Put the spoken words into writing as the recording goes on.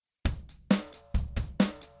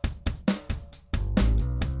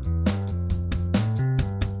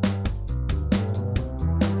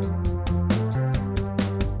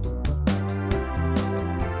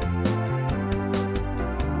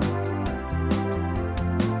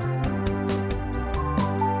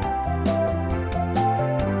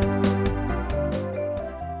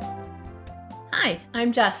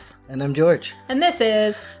I'm Jess. And I'm George. And this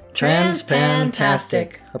is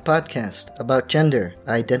Transpantastic, a podcast about gender,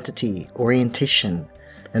 identity, orientation,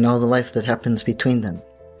 and all the life that happens between them.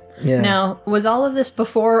 Yeah. Now, was all of this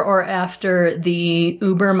before or after the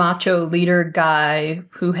uber macho leader guy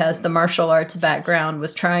who has the martial arts background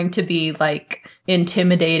was trying to be, like,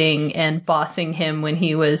 intimidating and bossing him when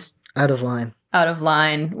he was out of line? Out of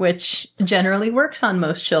line, which generally works on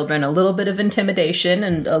most children. A little bit of intimidation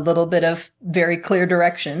and a little bit of very clear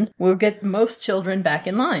direction will get most children back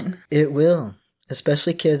in line. It will,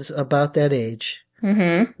 especially kids about that age.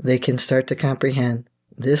 Mm-hmm. They can start to comprehend.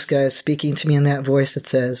 This guy is speaking to me in that voice that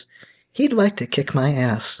says, he'd like to kick my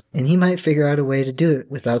ass, and he might figure out a way to do it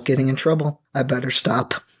without getting in trouble. I better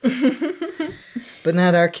stop. But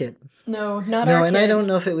not our kid. No, not our kid. No, and I don't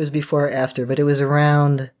know if it was before or after, but it was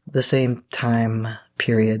around the same time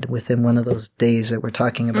period within one of those days that we're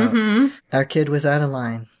talking about. Mm-hmm. Our kid was out of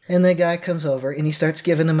line, and the guy comes over, and he starts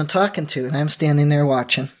giving him a talking to, and I'm standing there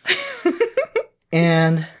watching.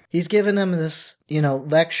 And he's giving him this,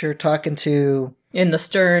 lecture talking to... In the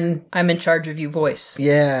stern, I'm in charge of you voice.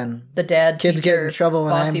 Yeah, and the dad kids teacher, get in trouble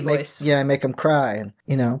when bossy voice. I make them cry.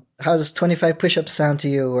 And, how does 25 push-ups sound to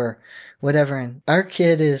you or whatever? And our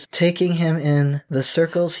kid is taking him in the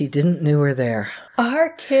circles he didn't know were there. Our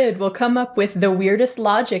kid will come up with the weirdest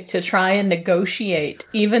logic to try and negotiate,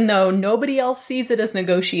 even though nobody else sees it as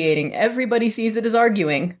negotiating. Everybody sees it as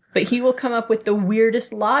arguing. But he will come up with the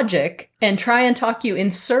weirdest logic and try and talk you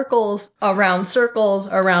in circles, around circles,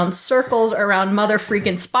 around circles, around mother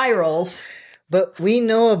freaking spirals. But we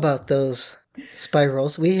know about those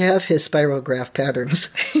spirals. We have his spirograph patterns.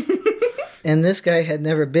 And this guy had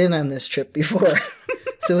never been on this trip before.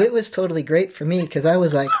 So it was totally great for me because I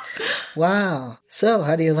was like, wow, so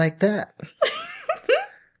how do you like that?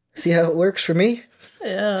 See how it works for me?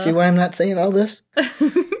 Yeah. See why I'm not saying all this?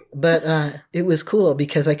 But it was cool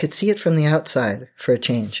because I could see it from the outside for a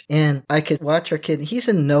change. And I could watch our kid. He's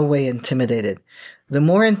in no way intimidated. The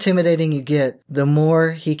more intimidating you get, the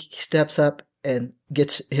more he steps up and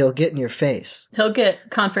he'll get in your face. He'll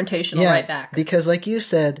get confrontational right back. Because like you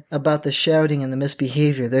said about the shouting and the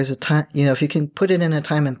misbehavior, there's a time, if you can put it in a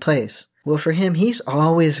time and place. Well, for him, he's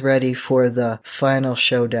always ready for the final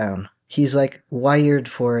showdown. He's like wired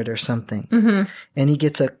for it or something. Mm-hmm. And he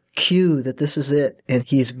gets a cue that this is it and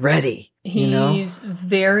he's ready. He's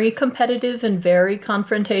very competitive and very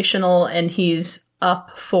confrontational, and he's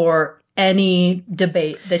up for any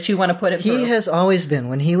debate that you want to put him through. He has always been.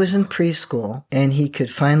 When he was in preschool and he could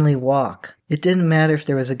finally walk, it didn't matter if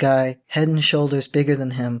there was a guy head and shoulders bigger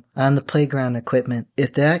than him on the playground equipment.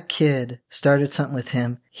 If that kid started something with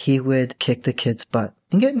him, he would kick the kid's butt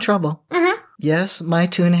and get in trouble. Mm-hmm. Yes, my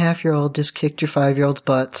 2.5-year-old just kicked your 5-year-old's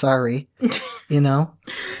butt. Sorry.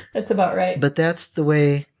 That's about right. But that's the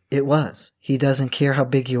way it was. He doesn't care how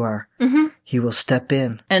big you are. Mm-hmm. He will step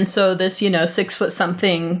in. And so this,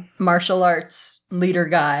 6-foot-something martial arts leader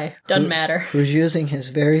guy, doesn't matter. Who's using his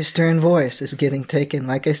very stern voice is getting taken,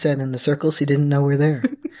 like I said, in the circles he didn't know were there.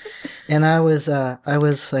 And I was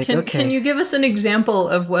like, okay. Can you give us an example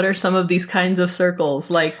of what are some of these kinds of circles?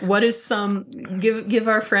 Like, what is give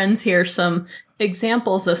our friends here some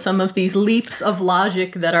examples of some of these leaps of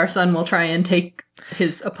logic that our son will try and take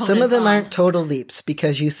his opponents Some of them on. aren't total leaps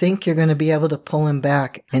because you think you're going to be able to pull him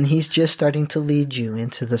back and he's just starting to lead you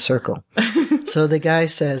into the circle. So the guy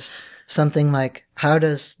says something like, how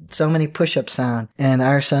does so many push-ups sound? And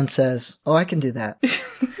our son says, oh, I can do that.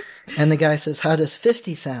 And the guy says, how does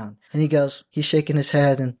 50 sound? And he goes, he's shaking his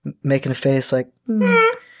head and making a face like,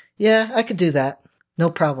 yeah, I could do that. No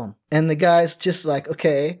problem. And the guy's just like,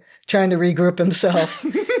 okay, trying to regroup himself.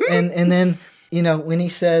 and then, when he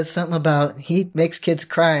says something about he makes kids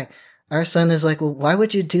cry, our son is like, well, why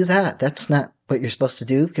would you do that? That's not what you're supposed to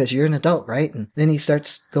do because you're an adult, right? And then he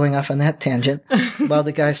starts going off on that tangent while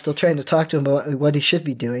the guy's still trying to talk to him about what he should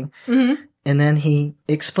be doing. Mm-hmm. And then he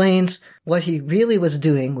explains what he really was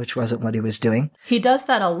doing, which wasn't what he was doing. He does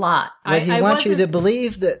that a lot. What he wants you to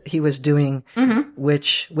believe that he was doing,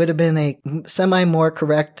 which would have been a semi-more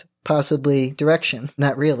correct, possibly, direction.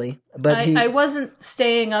 Not really. But I wasn't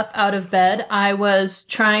staying up out of bed. I was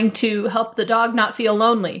trying to help the dog not feel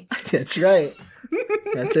lonely. That's right.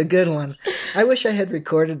 That's a good one. I wish I had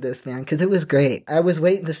recorded this, man, because it was great. I was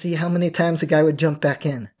waiting to see how many times the guy would jump back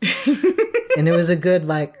in. And it was a good,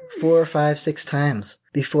 4 or 5, 6 times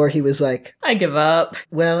before he was like, I give up.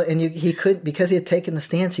 Well, and he couldn't, because he had taken the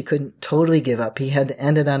stance, he couldn't totally give up. He had to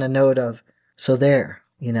end it on a note of, so there,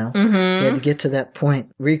 Mm-hmm. He had to get to that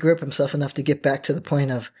point, regroup himself enough to get back to the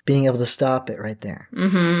point of being able to stop it right there.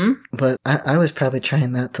 Mm-hmm. But I was probably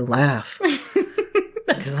trying not to laugh.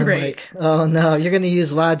 That's I'm great. like, oh no, you're going to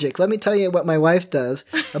use logic. Let me tell you what my wife does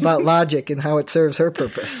about logic and how it serves her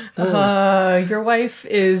purpose. Your wife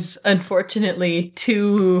is unfortunately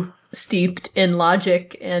too steeped in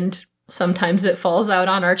logic, and sometimes it falls out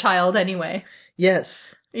on our child anyway.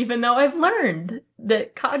 Yes. Even though I've learned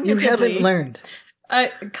that cognitively... You haven't learned.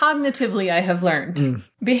 Cognitively, I have learned.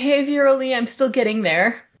 Behaviorally, I'm still getting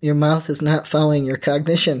there. Your mouth is not following your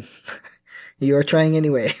cognition. You are trying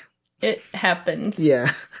anyway. It happens.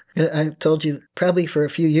 Yeah. I've told you probably for a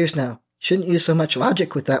few years now. Shouldn't use so much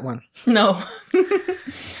logic with that one. No.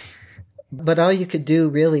 But all you could do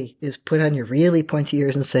really is put on your really pointy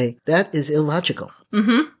ears and say, that is illogical.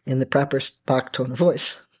 Mm-hmm. In the proper Spock tone of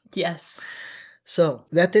voice. Yes. So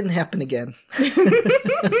that didn't happen again.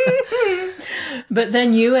 But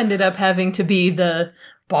then you ended up having to be the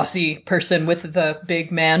bossy person with the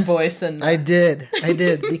big man voice. And I did,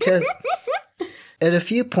 because at a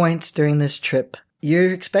few points during this trip,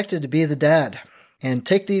 you're expected to be the dad and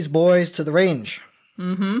take these boys to the range.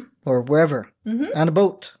 Mm-hmm. Or wherever. Mm-hmm. On a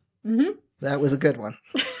boat. Mm-hmm. That was a good one.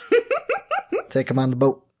 Take them on the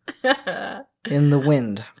boat. In the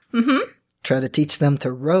wind. Mm-hmm. Try to teach them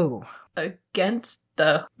to row. Against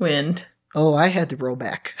the wind. Oh, I had to row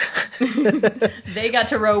back. They got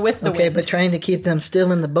to row with the wind. Okay, but trying to keep them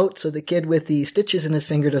still in the boat so the kid with the stitches in his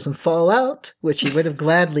finger doesn't fall out, which he would have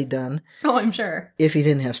gladly done. Oh, I'm sure. If he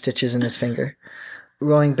didn't have stitches in his finger.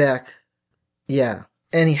 Rowing back. Yeah.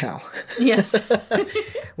 Anyhow. Yes.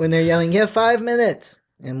 When they're yelling, you have 5 minutes.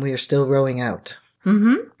 And we are still rowing out.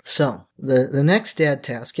 Mm-hmm. So, the next dad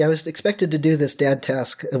task, I was expected to do this dad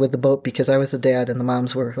task with the boat because I was the dad and the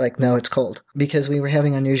moms were like, no, it's cold. Because we were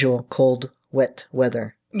having unusual cold, wet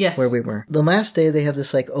weather. Yes. Where we were. The last day they have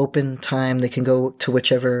this like open time. They can go to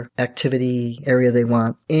whichever activity area they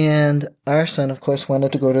want. And our son, of course,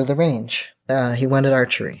 wanted to go to the range. He wanted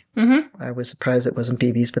archery. Mm-hmm. I was surprised it wasn't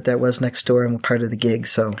BB's, but that was next door and part of the gig,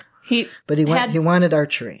 so... He wanted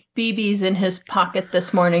archery. BBs in his pocket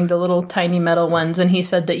this morning, the little tiny metal ones, and he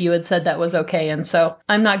said that you had said that was okay, and so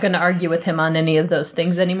I'm not going to argue with him on any of those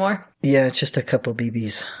things anymore. Yeah, it's just a couple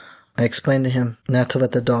BBs. I explained to him not to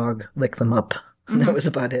let the dog lick them up. Mm-hmm. That was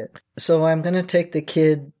about it. So I'm going to take the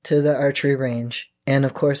kid to the archery range, and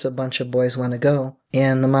of course a bunch of boys want to go,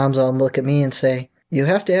 and the moms all look at me and say, you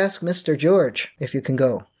have to ask Mr. George if you can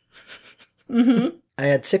go. Mm-hmm. I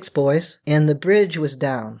had 6 boys, and the bridge was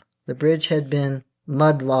down. The bridge had been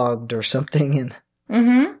mud-logged or something and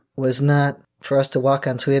mm-hmm. was not for us to walk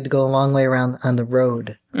on, so we had to go a long way around on the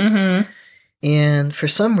road. Mm-hmm. And for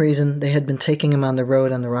some reason, they had been taking him on the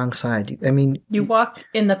road on the wrong side. I mean... You walk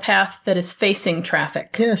in the path that is facing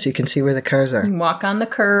traffic. Yes, you can see where the cars are. You walk on the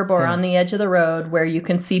curb or on the edge of the road where you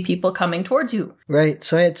can see people coming towards you. Right,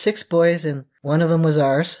 so I had 6 boys, and one of them was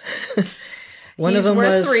ours. One of them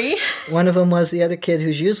was 3. One of them was the other kid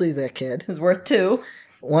who's usually that kid. Who's worth 2.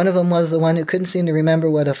 One of them was the one who couldn't seem to remember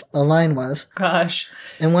what a line was. Gosh.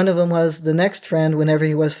 And one of them was the next friend whenever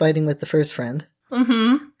he was fighting with the first friend.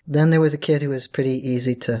 Mm-hmm. Then there was a kid who was pretty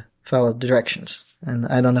easy to follow directions. And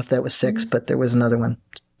I don't know if that was 6, but there was another one.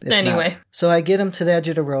 Anyway. Not. So I get him to the edge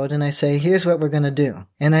of the road and I say, here's what we're going to do.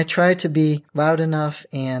 And I try to be loud enough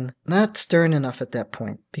and not stern enough at that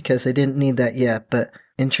point because they didn't need that yet, but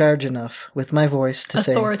in charge enough with my voice to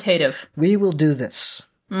say, authoritative. We will do this.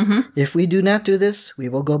 Mm-hmm. If we do not do this, we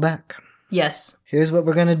will go back. Yes. Here's what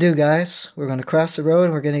we're going to do, guys. We're going to cross the road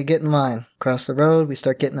and we're going to get in line. Cross the road, we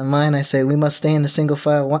start getting in line. I say, we must stay in the single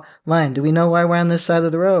file line. Do we know why we're on this side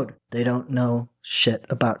of the road? They don't know shit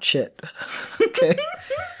about shit. Okay?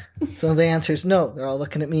 So the answer is no. They're all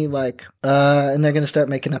looking at me like, and they're going to start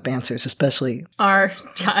making up answers, especially... Our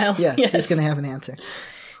child. Yes, he's going to have an answer.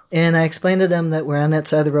 And I explained to them that we're on that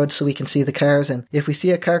side of the road so we can see the cars. And if we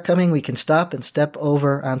see a car coming, we can stop and step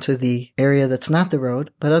over onto the area that's not the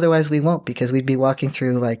road. But otherwise we won't because we'd be walking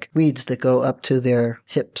through like weeds that go up to their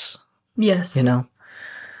hips. Yes. You know?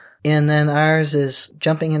 And then ours is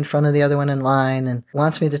jumping in front of the other one in line and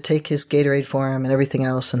wants me to take his Gatorade for him and everything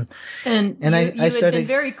else. And I started been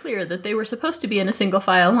very clear that they were supposed to be in a single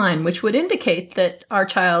file line, which would indicate that our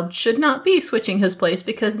child should not be switching his place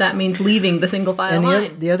because that means leaving the single file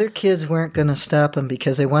line. The other kids weren't going to stop him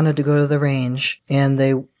because they wanted to go to the range and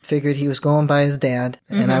they figured he was going by his dad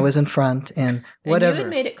and I was in front and whatever. And you had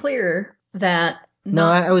made it clear that... No,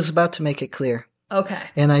 I was about to make it clear. Okay.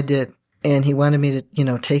 And I did. And he wanted me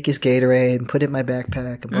to, take his Gatorade and put it in my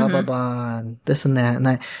backpack and blah, blah, blah, and this and that.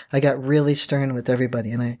 And I got really stern with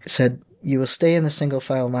everybody. And I said, you will stay in the single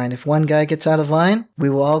file line. If one guy gets out of line,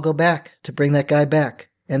 we will all go back to bring that guy back.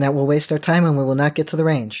 And that will waste our time and we will not get to the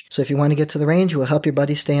range. So if you want to get to the range, you will help your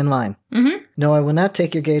buddy stay in line. Mm-hmm. No, I will not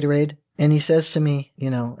take your Gatorade. And he says to me,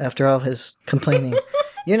 after all his complaining,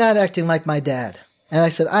 You're not acting like my dad. And I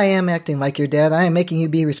said, I am acting like your dad. I am making you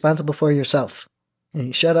be responsible for yourself. And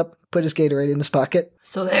he shut up, put his Gatorade in his pocket.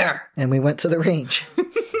 So there. And we went to the range.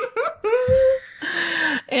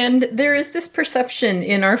 And there is this perception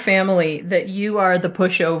in our family that you are the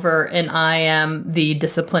pushover and I am the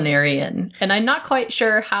disciplinarian. And I'm not quite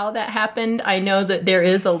sure how that happened. I know that there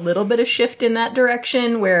is a little bit of shift in that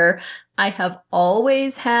direction where I have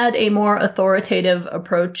always had a more authoritative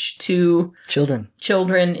approach to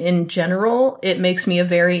children in general. It makes me a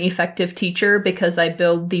very effective teacher because I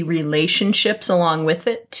build the relationships along with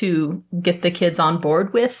it to get the kids on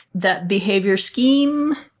board with that behavior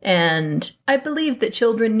scheme. And I believe that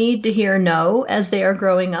children need to hear no as they are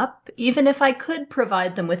growing up, even if I could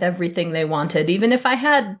provide them with everything they wanted, even if I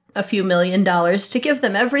had a few $1 million to give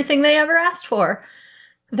them everything they ever asked for,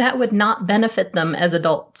 that would not benefit them as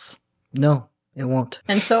adults. No, it won't.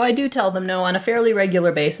 And so I do tell them no on a fairly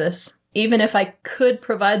regular basis. Even if I could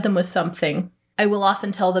provide them with something, I will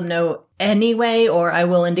often tell them no anyway, or I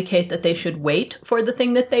will indicate that they should wait for the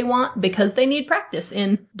thing that they want because they need practice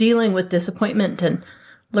in dealing with disappointment and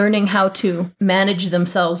learning how to manage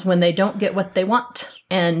themselves when they don't get what they want.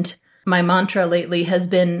 And my mantra lately has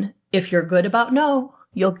been, if you're good about no,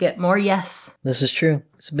 you'll get more yes. This is true.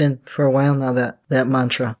 It's been for a while now, that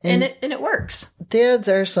mantra. And it works. Dads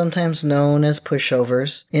are sometimes known as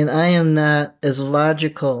pushovers, and I am not as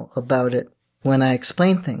logical about it when I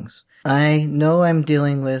explain things. I know I'm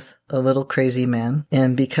dealing with a little crazy man,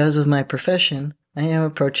 and because of my profession, I am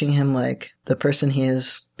approaching him like the person he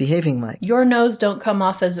is behaving like. Your no's don't come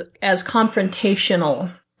off as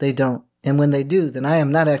confrontational. They don't. And when they do, then I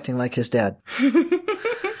am not acting like his dad.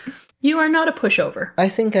 You are not a pushover. I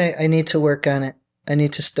think I need to work on it. I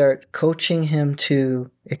need to start coaching him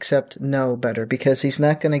to accept no better because he's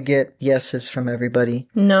not going to get yeses from everybody.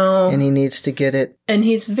 No. And he needs to get it. And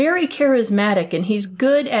he's very charismatic and he's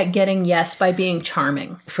good at getting yes by being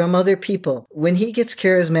charming. From other people. When he gets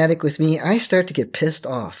charismatic with me, I start to get pissed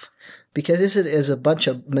off because this is a bunch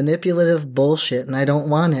of manipulative bullshit and I don't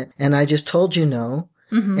want it. And I just told you no.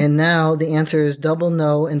 Mm-hmm. And now the answer is double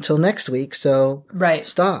no until next week. So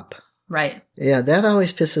stop. Right. Yeah, that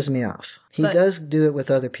always pisses me off. He does do it with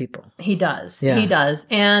other people. He does. Yeah. He does.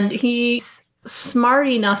 And he's smart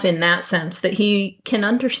enough in that sense that he can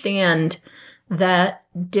understand that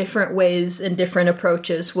different ways and different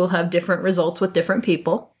approaches will have different results with different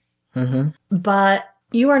people. Mm-hmm. But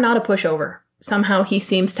you are not a pushover. Somehow he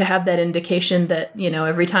seems to have that indication that,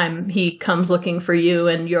 every time he comes looking for you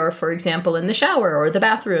and you're, for example, in the shower or the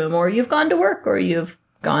bathroom or you've gone to work or you've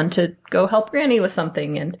gone to go help Granny with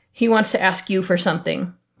something and he wants to ask you for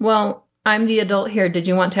something. Well, I'm the adult here. Did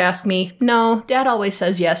you want to ask me? No. Dad always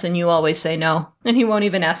says yes and you always say no. And he won't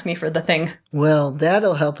even ask me for the thing. Well,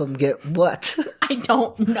 that'll help him get what? I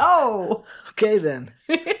don't know. Okay, then.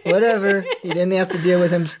 Whatever. You didn't have to deal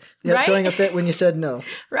with him throwing a fit when you said no.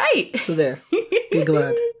 Right. So there. Be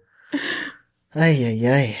glad.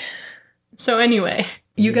 Ay. So anyway,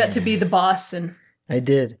 you got to be the boss and... I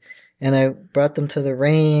did. And I brought them to the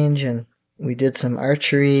range and we did some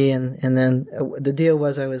archery and then the deal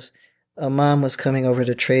was a mom was coming over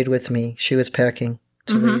to trade with me. She was packing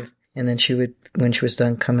to leave. And then she would, when she was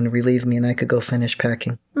done, come and relieve me and I could go finish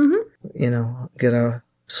packing. Mm-hmm. Get our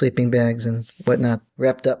sleeping bags and whatnot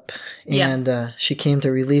wrapped up. And she came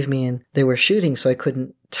to relieve me and they were shooting so I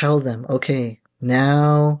couldn't tell them, okay,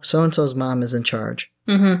 now so-and-so's mom is in charge.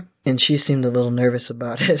 Mm-hmm. And she seemed a little nervous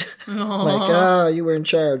about it. Like, you were in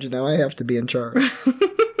charge. Now I have to be in charge.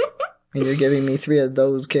 And you're giving me 3 of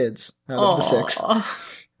those kids out of the 6.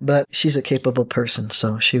 But she's a capable person,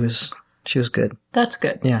 so she was good. That's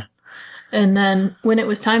good. Yeah. And then when it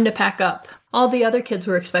was time to pack up, all the other kids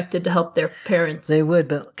were expected to help their parents. They would,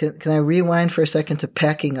 but can I rewind for a second to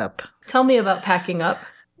packing up? Tell me about packing up.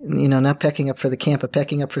 Not packing up for the camp, but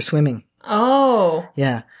packing up for swimming. Oh.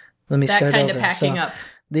 Yeah. Let me start over. That kind of packing up.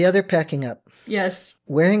 The other packing up. Yes.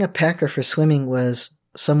 Wearing a packer for swimming was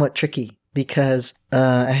somewhat tricky because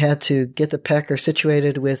I had to get the packer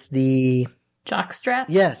situated with the... jockstrap?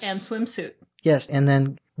 Yes. And swimsuit. Yes, and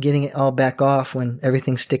then getting it all back off when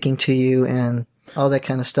everything's sticking to you and all that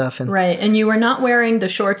kind of stuff. Right, and you were not wearing the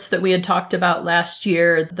shorts that we had talked about last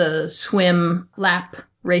year, the swim lap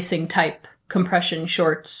racing type compression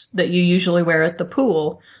shorts that you usually wear at the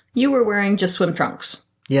pool. You were wearing just swim trunks.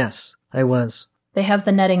 Yes, I was. They have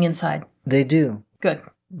the netting inside. They do. Good.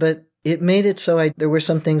 But it made it so there were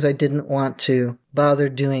some things I didn't want to bother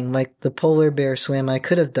doing, like the polar bear swim. I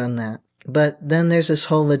could have done that. But then there's this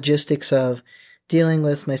whole logistics of dealing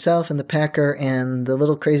with myself and the packer and the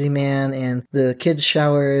little crazy man and the kids'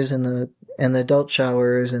 showers and and the adult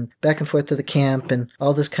showers and back and forth to the camp and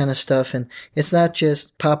all this kind of stuff. And it's not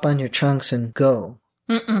just pop on your trunks and go.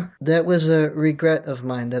 Mm-mm. That was a regret of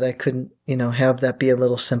mine that I couldn't, have that be a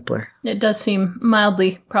little simpler. It does seem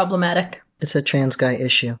mildly problematic. It's a trans guy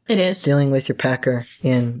issue. It is. Dealing with your packer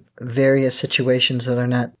in various situations that are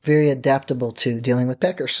not very adaptable to dealing with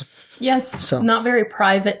packers. Yes. So. Not very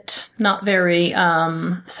private, not very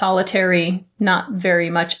solitary, not very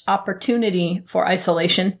much opportunity for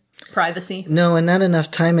isolation, privacy. No, and not enough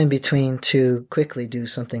time in between to quickly do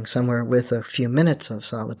something somewhere with a few minutes of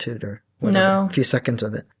solitude or whatever, No. a few seconds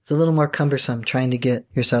of it. It's a little more cumbersome trying to get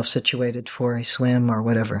yourself situated for a swim or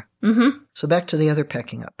whatever. Mm-hmm. So back to the other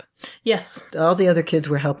packing up. Yes. All the other kids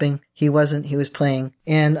were helping. He wasn't. He was playing.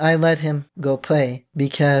 And I let him go play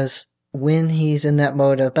because when he's in that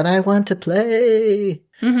mode of, but I want to play,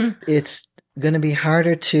 it's going to be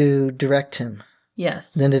harder to direct him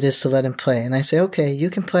Yes. than it is to let him play. And I say, okay,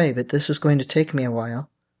 you can play, but this is going to take me a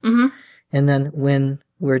while. Mm-hmm. And then when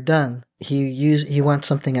we're done, he wants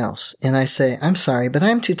something else. And I say, I'm sorry, but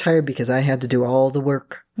I'm too tired because I had to do all the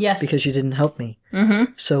work. Yes. Because you didn't help me.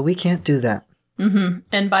 Mm-hmm. So we can't do that. Mm-hmm.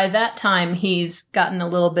 And by that time, he's gotten a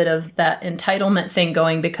little bit of that entitlement thing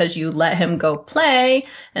going because you let him go play.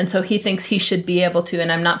 And so he thinks he should be able to,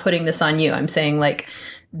 and I'm not putting this on you. I'm saying like,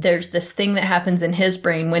 there's this thing that happens in his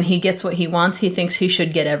brain. When he gets what he wants, he thinks he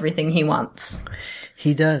should get everything he wants.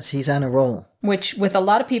 He does. He's on a roll. Which with a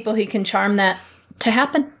lot of people, he can charm that to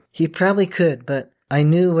happen. He probably could, but I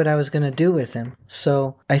knew what I was going to do with him.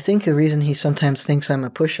 So I think the reason he sometimes thinks I'm a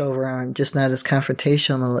pushover or I'm just not as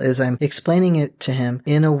confrontational is I'm explaining it to him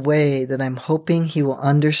in a way that I'm hoping he will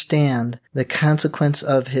understand the consequence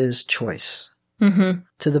of his choice to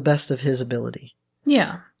the best of his ability.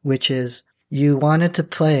 Yeah. Which is, you wanted to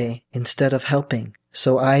play instead of helping.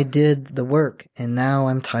 So I did the work and now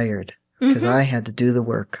I'm tired because I had to do the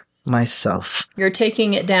work myself. You're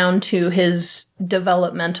taking it down to his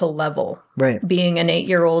developmental level. Right. Being an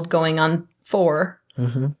 8-year-old going on 4.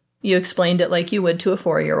 Mm-hmm. You explained it like you would to a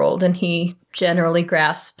 4-year-old, and he generally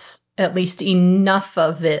grasps at least enough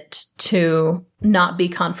of it to not be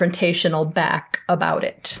confrontational back about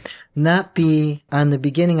it. Not be on the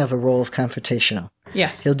beginning of a role of confrontational.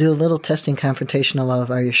 Yes. He'll do a little testing confrontational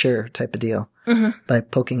of, are you sure, type of deal, by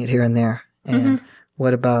poking it here and there. And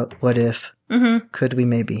what about, what if, could we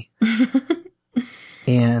maybe?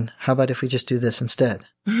 And how about if we just do this instead?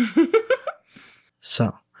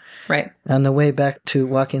 So. Right. On the way back to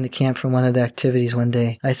walking to camp from one of the activities one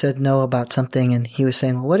day, I said no about something, and he was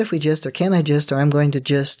saying, well, what if we just, or can I just, or I'm going to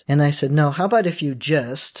just, and I said, no, how about if you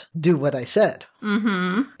just do what I said?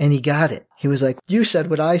 And he got it. He was like, you said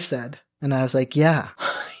what I said. And I was like, yeah.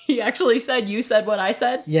 He actually said, you said what I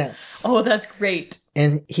said? Yes. Oh, that's great.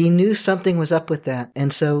 And he knew something was up with that.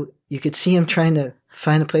 And so you could see him trying to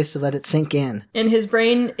find a place to let it sink in. And his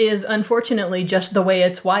brain is unfortunately just the way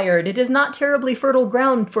it's wired. It is not terribly fertile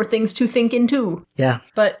ground for things to think into. Yeah.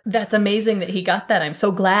 But that's amazing that he got that. I'm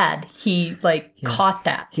so glad he, caught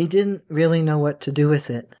that. He didn't really know what to do with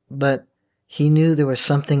it, but he knew there was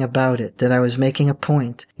something about it, that I was making a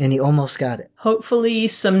point, and he almost got it. Hopefully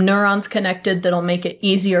some neurons connected that'll make it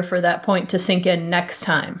easier for that point to sink in next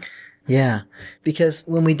time. Yeah, because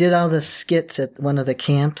when we did all the skits at one of the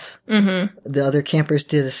camps, the other campers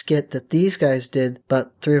did a skit that these guys did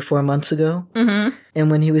about 3 or 4 months ago.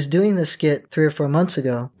 And when he was doing the skit 3 or 4 months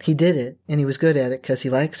ago, he did it, and he was good at it because he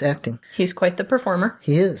likes acting. He's quite the performer.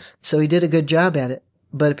 He is. So he did a good job at it,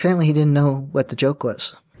 but apparently he didn't know what the joke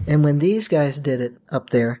was. And when these guys did it up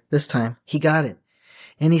there this time, he got it.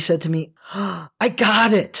 And he said to me, oh, I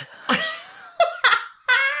got it.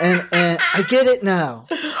 and I get it now.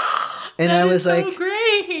 And that I was is so like,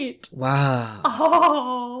 great. Wow.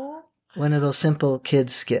 Oh. One of those simple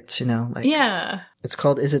kids skits, like Yeah. it's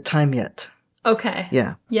called Is It Time Yet? Okay.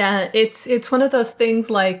 Yeah. Yeah, it's one of those things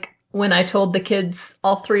like when I told the kids,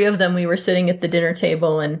 all 3 of them, we were sitting at the dinner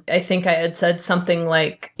table, and I think I had said something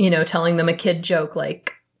like, telling them a kid joke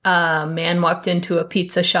like, a man walked into a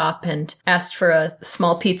pizza shop and asked for a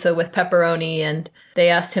small pizza with pepperoni, and they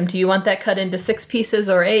asked him, do you want that cut into 6 pieces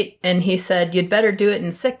or 8? And he said, you'd better do it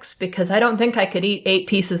in 6 because I don't think I could eat 8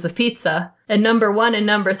 pieces of pizza. And number 1 and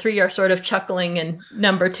number 3 are sort of chuckling, and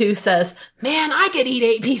number 2 says, man, I could eat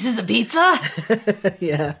 8 pieces of pizza.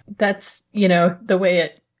 Yeah. That's, the way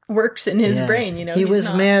it works in his brain, He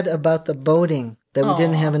was mad about the boating, that we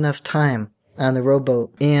didn't have enough time on the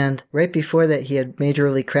rowboat. And right before that, he had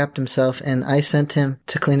majorly crapped himself, and I sent him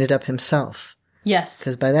to clean it up himself. Yes.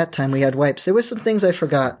 Because by that time we had wipes. There were some things I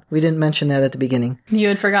forgot. We didn't mention that at the beginning. You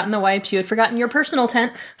had forgotten the wipes. You had forgotten your personal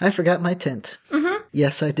tent. I forgot my tent.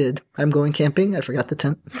 Yes, I did. I'm going camping. I forgot the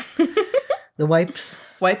tent. The wipes.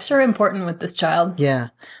 Wipes are important with this child. Yeah.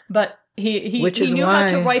 But he Which is knew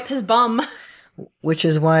why- how to wipe his bum. Which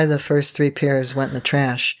is why the first 3 pairs went in the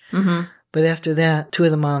trash. Mm-hmm. But after that, 2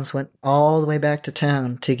 of the moms went all the way back to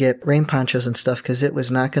town to get rain ponchos and stuff because it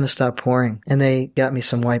was not going to stop pouring. And they got me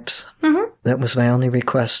some wipes. Mm-hmm. That was my only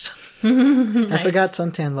request. Nice. I forgot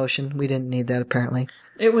suntan lotion. We didn't need that, apparently.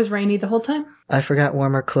 It was rainy the whole time? I forgot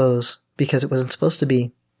warmer clothes because it wasn't supposed to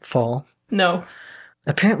be fall. No.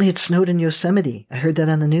 Apparently it snowed in Yosemite. I heard that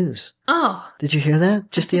on the news. Oh. Did you hear that?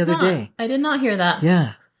 Just the other day. I did not hear that.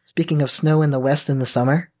 Yeah. Speaking of snow in the West in the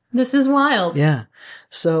summer. This is wild. Yeah.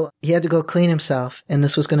 So he had to go clean himself, and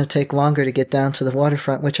this was going to take longer to get down to the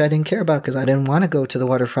waterfront, which I didn't care about because I didn't want to go to the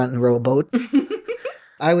waterfront and row a boat.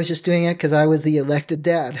 I was just doing it because I was the elected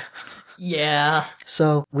dad. Yeah.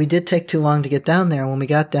 So we did take too long to get down there. When we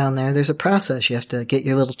got down there, there's a process. You have to get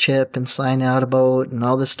your little chip and sign out a boat and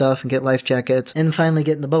all this stuff and get life jackets and finally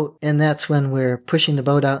get in the boat. And that's when we're pushing the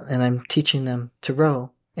boat out and I'm teaching them to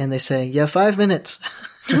row. And they say, yeah, 5 minutes.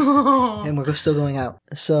 And we're still going out.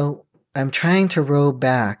 So I'm trying to row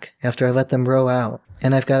back after I let them row out.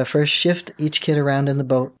 And I've got to first shift each kid around in the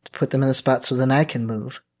boat to put them in a spot so then I can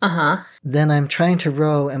move. Uh-huh. Then I'm trying to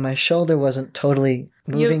row and my shoulder wasn't totally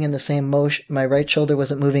moving in the same motion. My right shoulder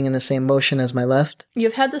wasn't moving in the same motion as my left.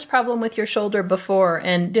 You've had this problem with your shoulder before,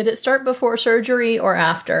 and did it start before surgery or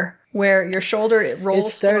after? Where your shoulder rolls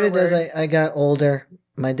It started forward? as I got older.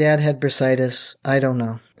 My dad had bursitis. I don't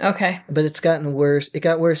know. Okay. But it's gotten worse. It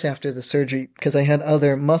got worse after the surgery because I had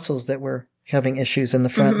other muscles that were having issues in the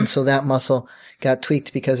front. And so that muscle got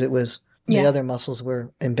tweaked because it was the other muscles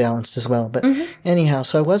were imbalanced as well. But anyhow,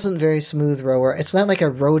 so I wasn't a very smooth rower. It's not like I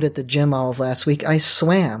rowed at the gym all of last week. I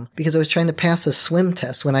swam because I was trying to pass a swim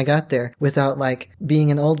test when I got there without like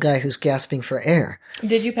being an old guy who's gasping for air.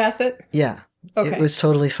 Did you pass it? Yeah. Okay. It was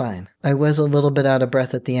totally fine. I was a little bit out of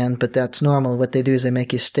breath at the end, but that's normal. What they do is they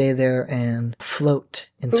make you stay there and float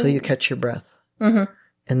until you catch your breath. Mm-hmm.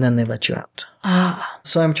 And then they let you out. Ah.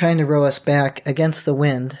 So I'm trying to row us back against the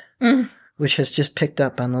wind, which has just picked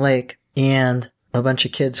up on the lake, and a bunch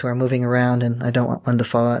of kids who are moving around, and I don't want one to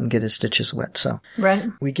fall out and get his stitches wet. So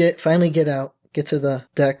Right. we finally get out, get to the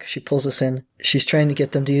deck. She pulls us in. She's trying to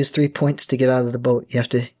get them to use 3 points to get out of the boat. You have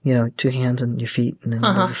to, 2 hands and your feet and then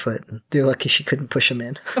your foot. And they're lucky she couldn't push them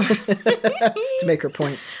in to make her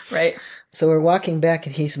point. Right. So we're walking back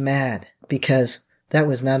and he's mad because that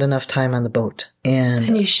was not enough time on the boat.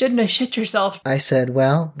 And you shouldn't have shit yourself. I said,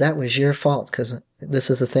 well, that was your fault because this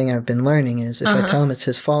is the thing I've been learning is if I tell him it's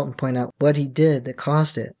his fault and point out what he did that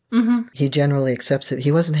caused it, he generally accepts it.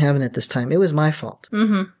 He wasn't having it this time. It was my fault.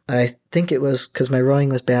 I think it was because my rowing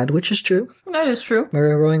was bad, which is true. That is true. My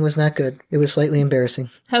rowing was not good. It was slightly embarrassing.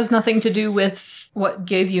 Has nothing to do with what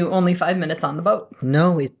gave you only 5 minutes on the boat.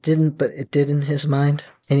 No, it didn't, but it did in his mind.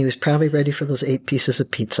 And he was probably ready for those 8 pieces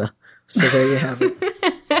of pizza. So there you have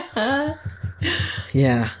it.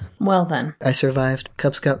 Yeah. Well then. I survived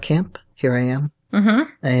Cub Scout camp. Here I am.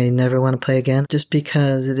 I never want to play again just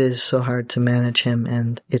because it is so hard to manage him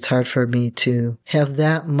and it's hard for me to have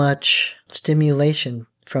that much stimulation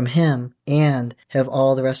from him and have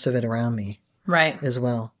all the rest of it around me. Right. As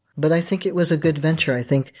well. But I think it was a good venture. I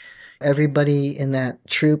think everybody in that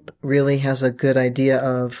troop really has a good idea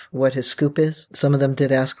of what his scoop is. Some of them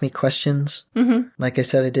did ask me questions. Like I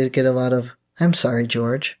said, I did get a lot of, I'm sorry,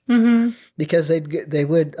 George. Because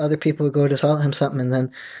other people would go to tell him something and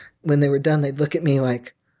then when they were done, they'd look at me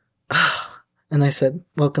like, oh, and I said,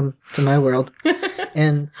 welcome to my world.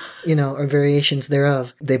 And, or variations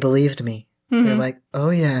thereof. They believed me. They're like,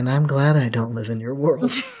 oh yeah, and I'm glad I don't live in your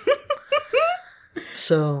world.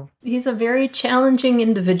 So he's a very challenging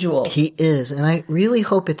individual. He is, and I really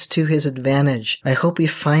hope it's to his advantage. I hope we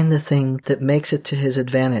find the thing that makes it to his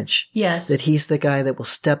advantage. Yes. That he's the guy that will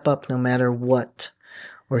step up no matter what.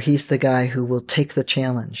 Or he's the guy who will take the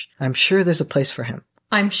challenge. I'm sure there's a place for him.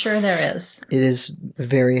 I'm sure there is. It is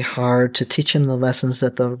very hard to teach him the lessons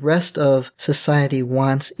that the rest of society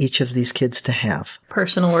wants each of these kids to have.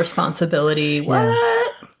 Personal responsibility. What? Yeah.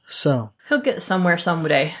 So. He'll get somewhere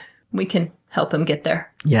someday. We can help him get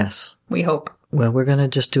there. Yes. We hope. Well, we're going to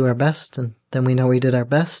just do our best, and then we know we did our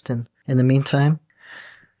best, and in the meantime,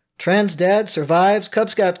 Trans Dad survives Cub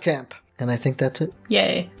Scout camp. And I think that's it.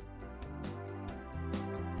 Yay.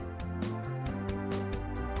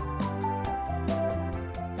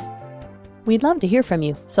 We'd love to hear from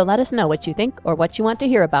you, so let us know what you think or what you want to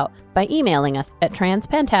hear about by emailing us at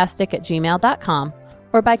transpantastic@gmail.com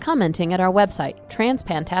or by commenting at our website,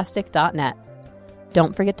 transpantastic.net.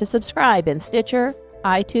 Don't forget to subscribe in Stitcher,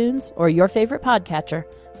 iTunes, or your favorite podcatcher,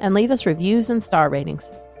 and leave us reviews and star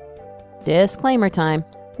ratings. Disclaimer time.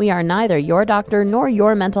 We are neither your doctor nor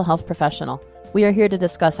your mental health professional. We are here to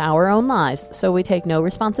discuss our own lives, so we take no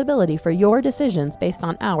responsibility for your decisions based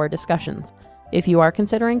on our discussions. If you are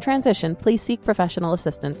considering transition, please seek professional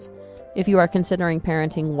assistance. If you are considering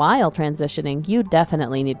parenting while transitioning, you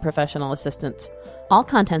definitely need professional assistance. All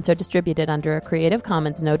contents are distributed under a Creative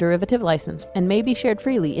Commons no derivative license and may be shared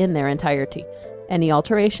freely in their entirety. Any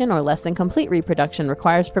alteration or less than complete reproduction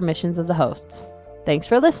requires permissions of the hosts. Thanks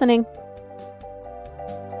for listening.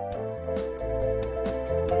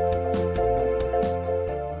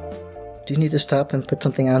 Do you need to stop and put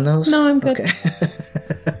something on those? No, I'm good. Okay.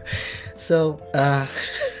 So,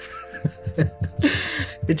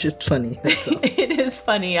 it's just funny. That's all. It is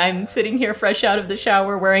funny. I'm sitting here fresh out of the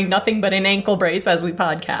shower wearing nothing but an ankle brace as we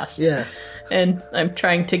podcast. Yeah. And I'm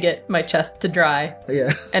trying to get my chest to dry.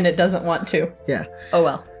 Yeah. And it doesn't want to. Yeah. Oh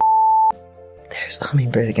well. There's the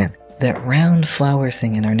hummingbird again. That round flower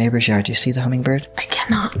thing in our neighbor's yard. Do you see the hummingbird? I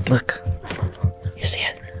cannot. Look. You see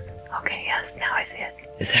it? Okay, yes, now I see it.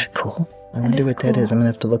 Is that cool? I wonder is what that cool. is. I'm going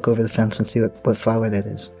to have to look over the fence and see what flower that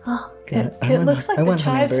is. Oh, Okay, it looks like the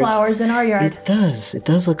chive flowers in our yard. It does. It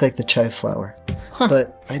does look like the chive flower. Huh.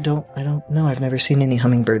 But I don't know. I've never seen any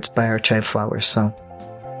hummingbirds by our chive flowers, so.